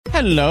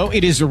Hello,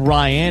 it is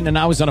Ryan, and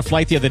I was on a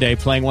flight the other day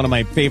playing one of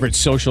my favorite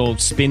social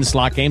spin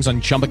slot games on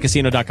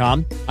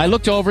ChumbaCasino.com. I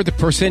looked over at the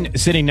person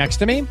sitting next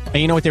to me, and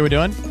you know what they were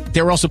doing?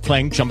 They were also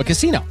playing Chumba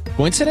Casino.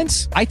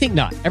 Coincidence? I think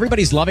not.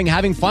 Everybody's loving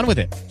having fun with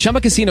it.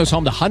 Chumba Casino is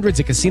home to hundreds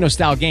of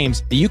casino-style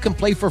games that you can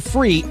play for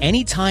free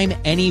anytime,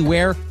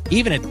 anywhere,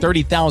 even at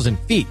 30,000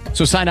 feet.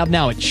 So sign up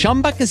now at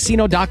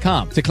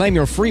ChumbaCasino.com to claim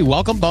your free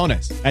welcome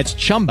bonus. That's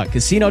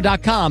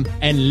ChumbaCasino.com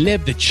and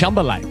live the Chumba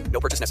life. No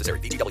purchase necessary.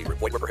 VGW.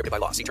 Void where prohibited by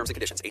law. See terms and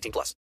conditions. 18+.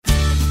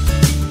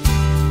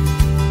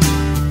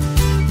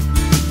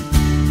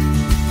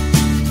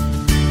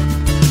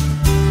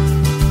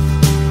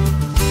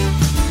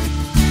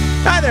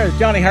 Hi there, it's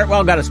Jonny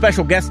Hartwell. Got a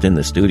special guest in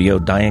the studio,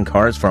 Diane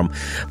Karcz from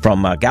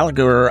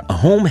Gallaher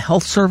Home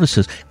Health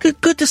Services.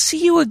 Good to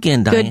see you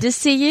again, Diane. Good to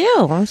see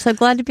you. I'm so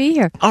glad to be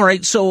here. All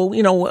right, so,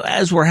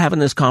 as we're having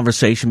this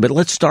conversation, but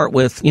let's start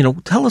with,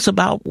 tell us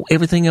about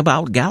everything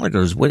about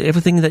Gallaher's,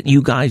 everything that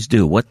you guys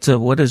do.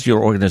 What is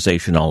your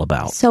organization all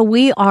about? So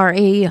we are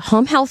a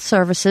home health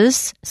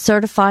services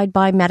certified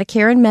by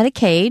Medicare and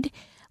Medicaid.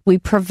 We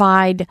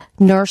provide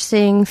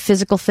nursing,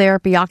 physical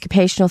therapy,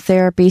 occupational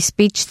therapy,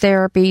 speech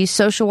therapy,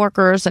 social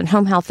workers, and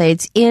home health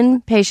aides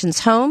in patients'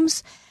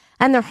 homes.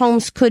 And their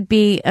homes could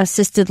be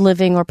assisted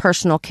living or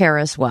personal care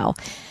as well.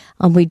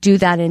 We do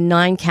that in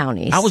 9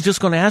 counties. I was just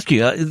going to ask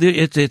you,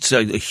 it's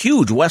a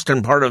huge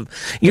western part of,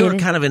 you're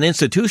kind of an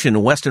institution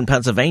in western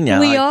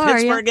Pennsylvania. We are,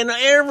 Pittsburgh and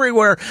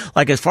everywhere,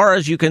 like as far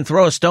as you can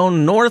throw a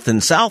stone north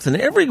and south and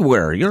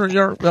everywhere.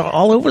 You're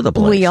all over the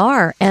place. We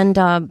are.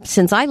 And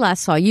since I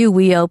last saw you,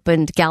 we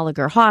opened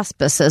Gallaher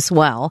Hospice as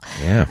well.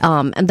 Yeah.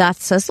 And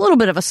that's a little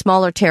bit of a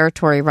smaller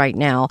territory right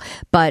now,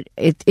 but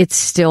it's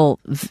still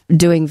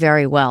doing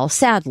very well.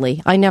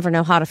 Sadly, I never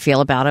know how to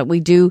feel about it.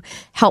 We do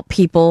help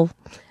people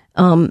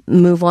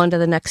move on to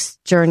the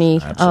next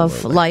journey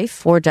of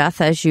life or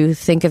death, as you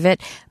think of it.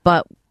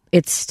 But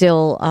it's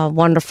still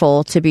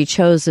wonderful to be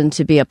chosen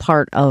to be a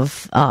part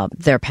of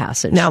their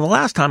passage. Now, the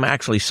last time I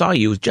actually saw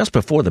you was just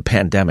before the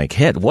pandemic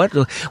hit. What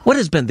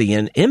has been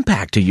the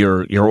impact to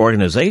your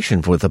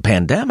organization with the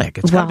pandemic?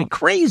 It's got to be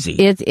crazy.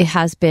 It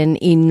has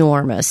been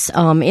enormous.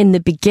 In the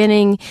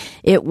beginning,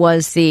 it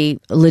was the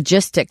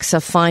logistics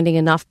of finding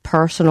enough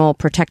personal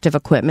protective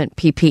equipment,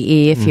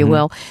 PPE, if you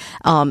will,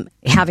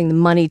 having the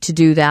money to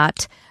do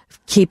that,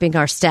 keeping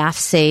our staff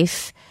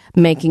safe,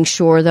 making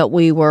sure that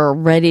we were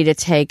ready to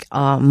take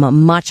a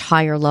much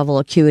higher level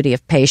acuity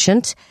of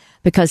patient,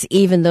 because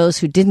even those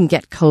who didn't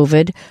get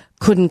COVID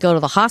couldn't go to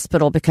the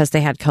hospital because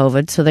they had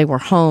COVID, so they were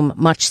home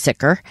much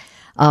sicker.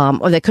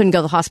 Or they couldn't go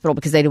to the hospital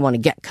because they didn't want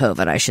to get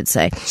COVID, I should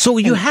say. So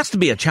you has to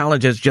be a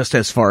challenge just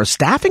as far as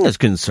staffing is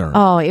concerned.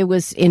 Oh, it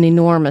was an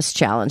enormous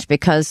challenge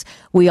because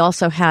we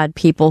also had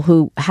people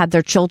who had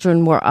their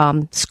children were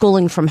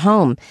schooling from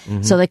home,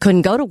 so they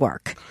couldn't go to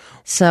work.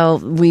 So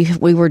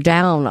we were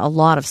down a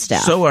lot of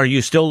staff. So are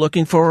you still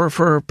looking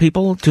for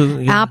people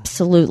to...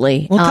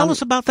 Absolutely. Well, tell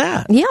us about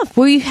that. Yeah,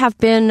 we have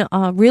been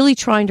really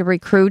trying to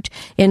recruit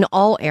in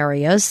all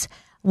areas.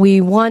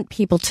 We want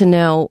people to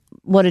know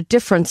what a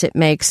difference it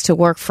makes to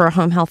work for a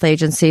home health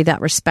agency that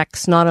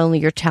respects not only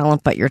your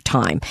talent but your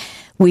time.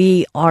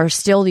 We are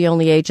still the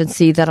only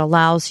agency that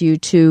allows you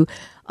to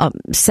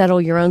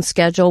settle your own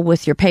schedule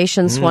with your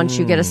patients once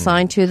you get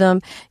assigned to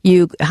them.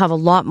 You have a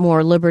lot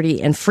more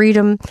liberty and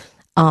freedom.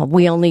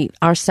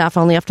 Our staff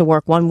only have to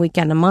work 1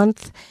 weekend a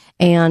month,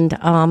 and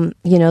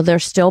they're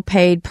still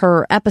paid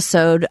per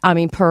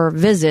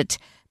visit,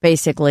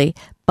 basically.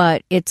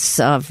 But it's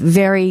a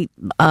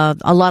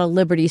lot of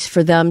liberties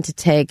for them to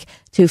take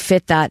to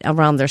fit that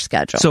around their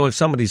schedule. So if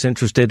somebody's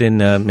interested in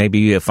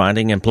maybe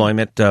finding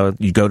employment,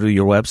 you go to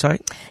your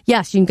website?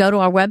 Yes, you can go to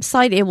our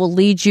website. It will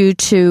lead you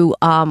to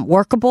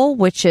Workable,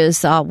 which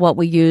is what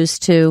we use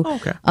to,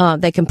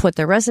 they can put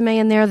their resume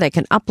in there, they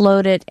can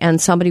upload it,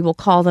 and somebody will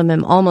call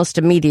them almost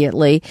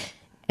immediately,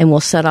 and we'll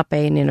set up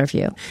an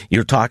interview.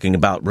 You're talking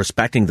about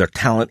respecting their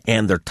talent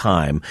and their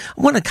time.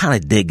 I want to kind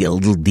of dig a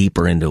little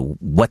deeper into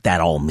what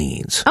that all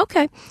means.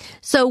 Okay.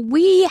 So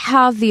we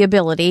have the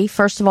ability,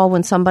 first of all,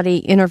 when somebody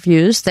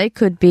interviews, they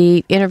could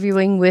be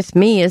interviewing with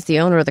me as the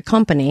owner of the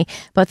company,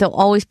 but they'll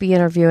always be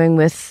interviewing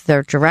with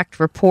their direct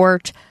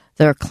report,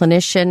 their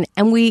clinician,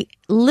 and we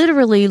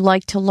literally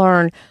like to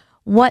learn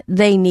what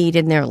they need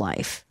in their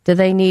life. Do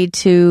they need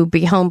to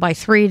be home by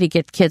 3 to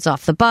get kids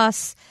off the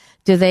bus?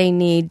 Do they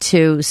need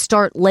to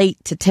start late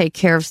to take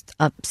care of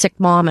a sick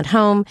mom at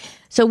home?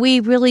 So we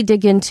really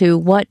dig into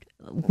what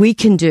we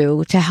can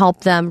do to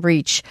help them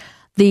reach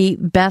the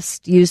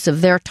best use of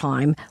their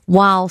time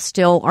while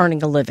still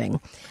earning a living.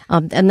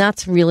 And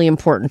that's really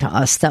important to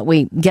us, that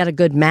we get a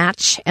good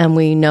match and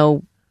we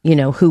know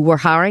who we're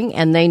hiring,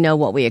 and they know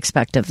what we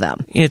expect of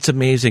them. It's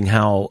amazing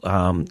how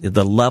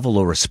the level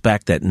of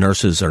respect that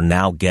nurses are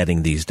now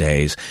getting these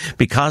days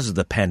because of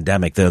the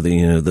pandemic.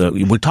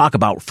 We talk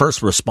about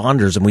first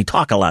responders, and we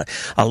talk a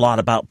lot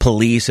about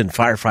police and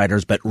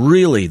firefighters, but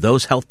really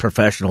those health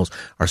professionals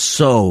are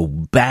so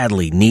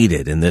badly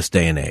needed in this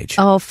day and age.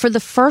 Oh, for the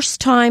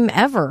first time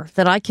ever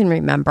that I can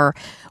remember,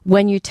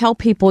 when you tell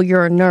people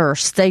you're a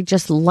nurse, they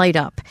just light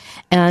up,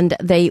 and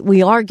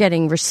we are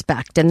getting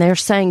respect, and they're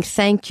saying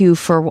thank you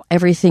for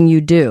everything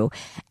you do.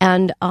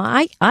 And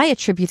I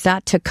attribute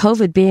that to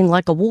COVID being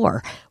like a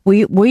war.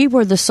 We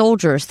were the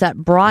soldiers that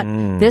brought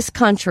this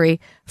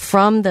country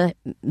from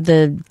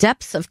the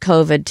depths of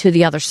COVID to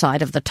the other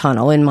side of the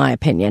tunnel, in my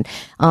opinion.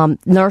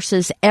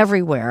 Nurses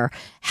everywhere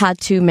had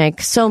to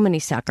make so many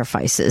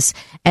sacrifices,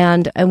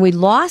 and we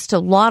lost a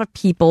lot of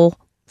people.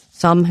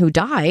 Some who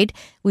died.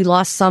 We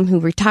lost some who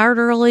retired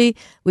early.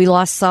 We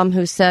lost some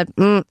who said,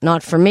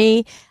 not for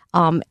me.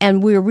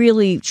 And we're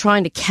really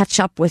trying to catch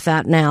up with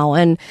that now,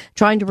 and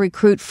trying to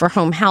recruit for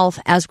home health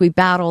as we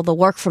battle the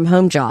work from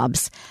home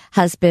jobs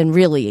has been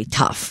really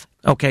tough.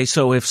 Okay,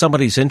 so if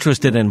somebody's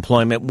interested in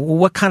employment,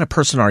 what kind of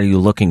person are you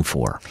looking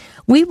for?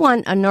 We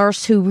want a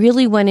nurse who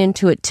really went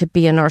into it to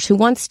be a nurse, who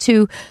wants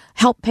to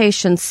help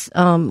patients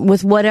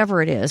with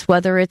whatever it is,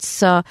 whether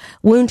it's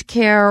wound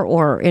care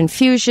or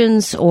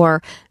infusions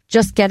or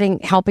just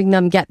helping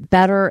them get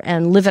better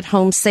and live at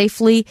home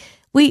safely.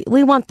 We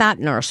want that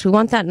nurse. We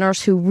want that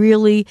nurse who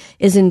really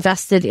is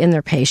invested in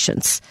their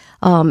patients.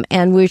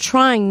 And we're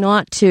trying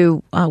not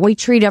to, we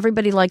treat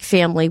everybody like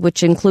family,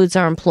 which includes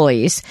our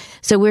employees.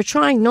 So we're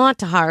trying not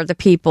to hire the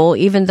people,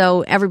 even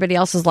though everybody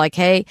else is like,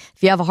 hey,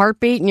 if you have a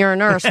heartbeat and you're a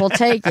nurse, we'll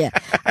take you.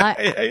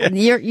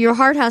 Your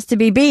heart has to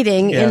be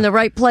beating in the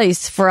right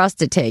place for us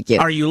to take you.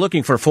 Are you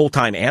looking for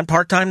full-time and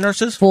part-time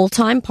nurses?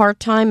 Full-time,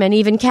 part-time, and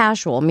even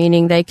casual,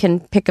 meaning they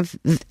can pick a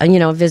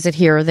visit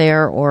here or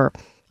there, or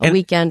a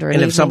weekend or an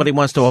evening. And if somebody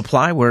wants to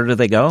apply, where do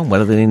they go? What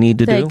do they need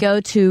to do? They go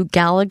to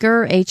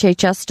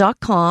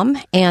GallagherHHS.com,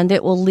 and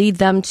it will lead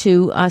them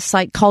to a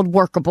site called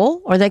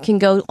Workable, or they can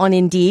go on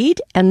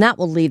Indeed, and that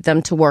will lead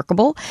them to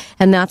Workable,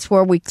 and that's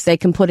where they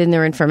can put in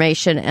their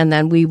information, and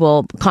then we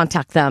will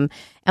contact them.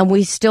 And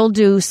we still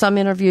do some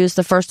interviews.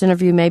 The first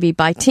interview may be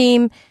by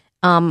team.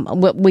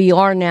 We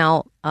are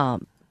now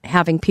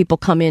having people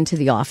come into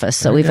the office,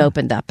 so we've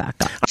opened that back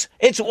up.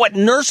 It's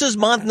Nurses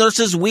Month,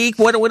 Nurses Week?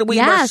 What are we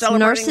celebrating?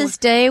 Nurses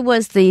Day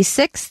was the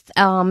 6th,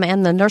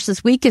 and the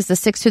Nurses Week is the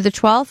 6th through the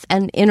 12th,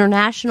 and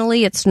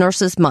internationally it's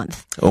Nurses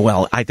Month.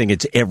 Well, I think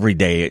it's every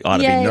day ought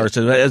to be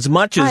nurses, as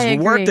much as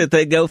work that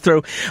they go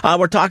through.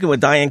 We're talking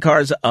with Diane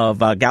Karcz of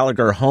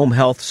Gallaher Home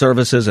Health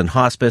Services and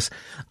Hospice.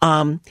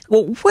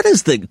 What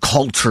is the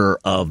culture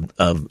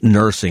of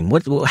nursing?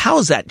 How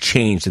has that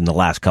changed in the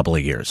last couple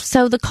of years?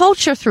 So the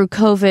culture through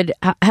COVID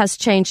has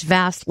changed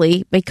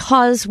vastly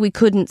because we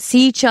couldn't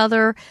see each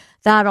other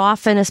that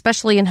often,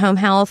 especially in home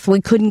health. We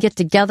couldn't get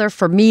together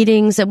for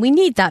meetings, and we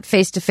need that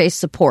face-to-face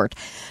support.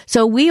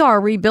 So we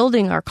are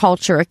rebuilding our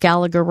culture at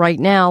Gallaher right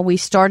now. We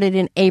started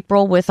in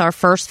April with our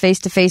first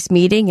face-to-face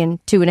meeting in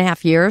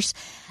 2.5 years.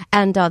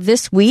 And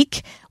this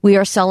week, we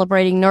are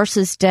celebrating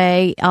Nurses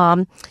Day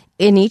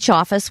in each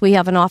office. We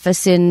have an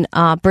office in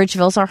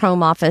Bridgeville's our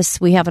home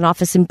office. We have an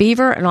office in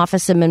Beaver, an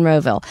office in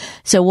Monroeville.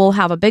 So we'll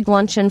have a big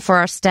luncheon for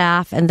our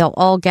staff, and they'll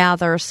all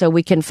gather so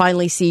we can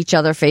finally see each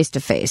other face to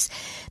face.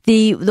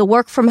 The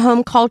work from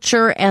home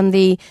culture and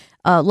the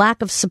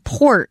lack of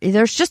support,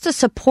 there's just a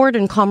support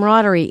and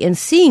camaraderie in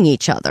seeing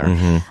each other.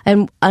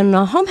 Mm-hmm. And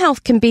home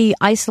health can be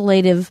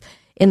isolative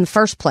in the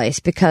first place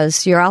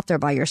because you're out there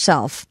by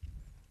yourself.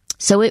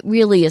 So it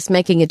really is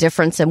making a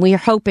difference, and we are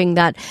hoping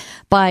that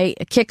by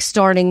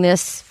kickstarting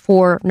this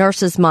for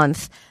Nurses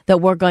Month, that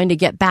we're going to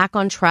get back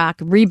on track,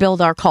 rebuild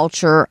our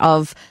culture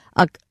of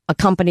a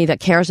company that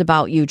cares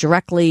about you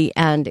directly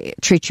and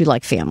treats you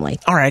like family.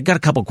 All right, I got a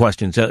couple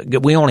questions.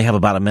 We only have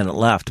about a minute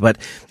left, but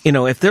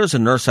if there's a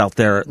nurse out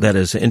there that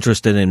is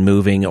interested in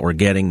moving or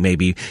getting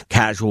maybe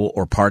casual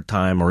or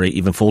part-time or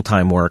even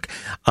full-time work,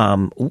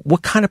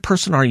 what kind of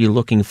person are you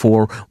looking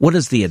for? What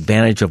is the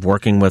advantage of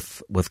working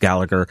with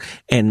Gallaher,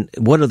 and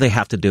what do they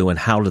have to do, and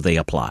how do they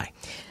apply?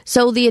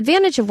 So the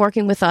advantage of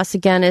working with us,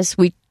 again, is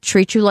we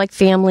treat you like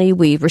family.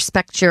 We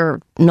respect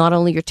not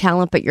only your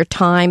talent, but your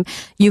time.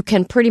 You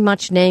can pretty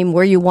much name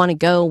where you want to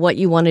go, what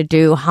you want to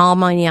do, how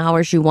many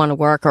hours you want to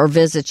work, or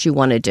visits you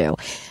want to do.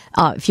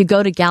 If you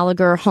go to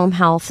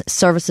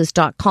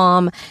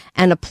GallagherHomeHealthServices.com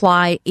and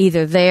apply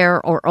either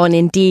there or on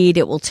Indeed,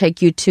 it will take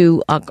you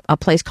to a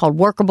place called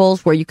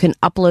Workables where you can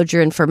upload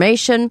your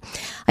information.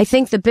 I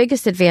think the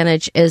biggest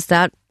advantage is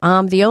that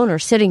I'm the owner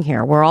sitting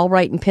here. We're all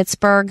right in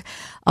Pittsburgh.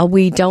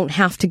 We don't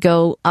have to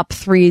go up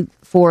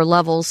 3-4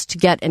 levels to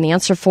get an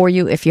answer for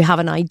you. If you have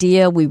an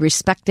idea, we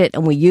respect it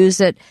and we use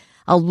it.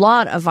 A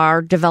lot of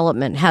our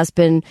development has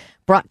been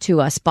brought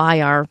to us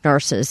by our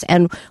nurses.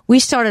 And we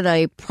started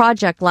a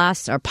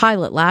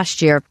pilot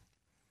last year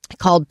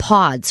called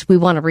Pods. We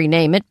want to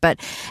rename it. But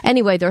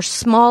anyway, they're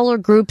smaller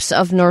groups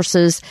of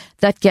nurses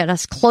that get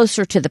us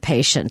closer to the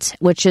patient,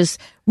 which is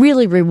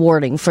really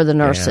rewarding for the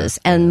nurses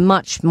and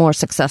much more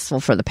successful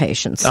for the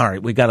patients. All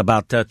right, we got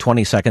about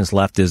 20 seconds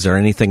left. Is there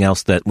anything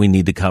else that we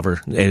need to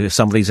cover? If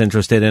somebody's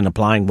interested in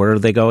applying, where do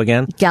they go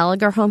again?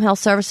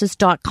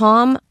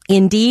 GallagherHomeHealthServices.com,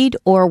 Indeed,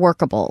 or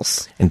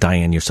Workables. And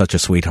Diane, you're such a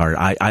sweetheart.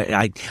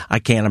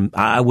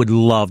 I would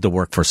love to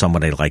work for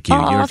somebody like you.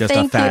 You're just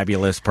a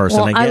fabulous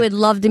person. Well, I would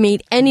love to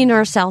meet any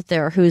nurse out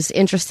there who's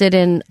interested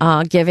in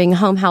giving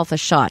home health a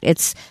shot.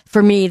 It's,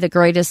 for me, the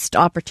greatest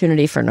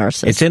opportunity for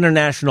nurses. It's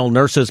International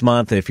Nurses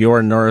Month. If you're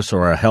a nurse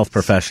or a health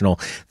professional,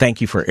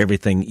 thank you for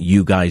everything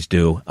you guys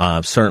do.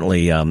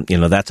 Certainly,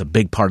 that's a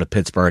big part of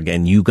Pittsburgh,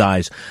 and you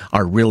guys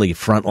are really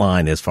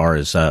frontline as far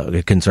as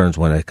concerns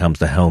when it comes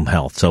to home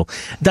health. So,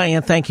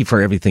 Diane, thank you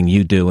for everything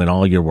you do, and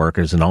all your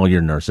workers and all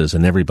your nurses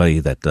and everybody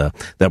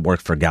that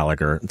works for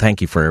Gallaher.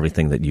 Thank you for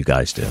everything that you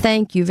guys do.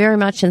 Thank you very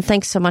much, and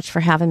thanks so much for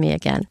having me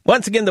again.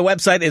 Once again, the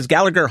website is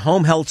Gallaher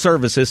Home Health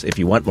Services if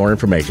you want more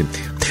information.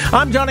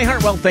 I'm Jonny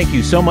Hartwell. Thank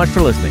you so much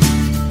for listening.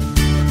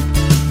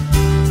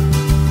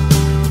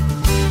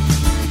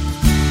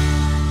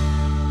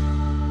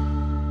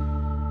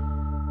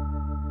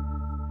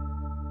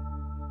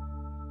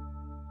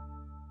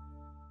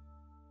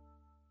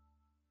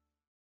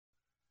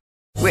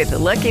 With the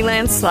Lucky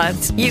Land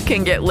Slots, you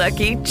can get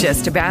lucky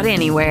just about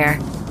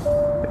anywhere.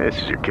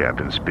 This is your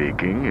captain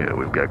speaking.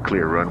 We've got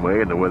clear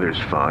runway and the weather's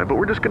fine, but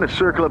we're just going to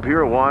circle up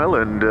here a while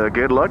and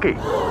get lucky.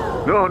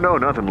 No,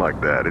 nothing like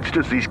that. It's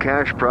just these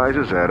cash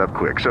prizes add up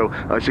quick. So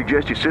I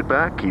suggest you sit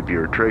back, keep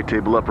your tray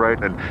table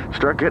upright, and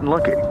start getting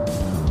lucky.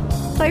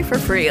 Play for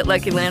free at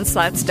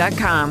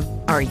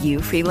LuckyLandSlots.com. Are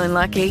you feeling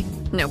lucky?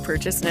 No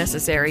purchase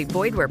necessary.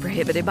 Void where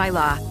prohibited by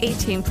law.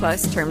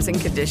 18+ terms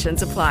and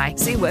conditions apply.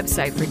 See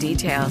website for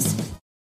details.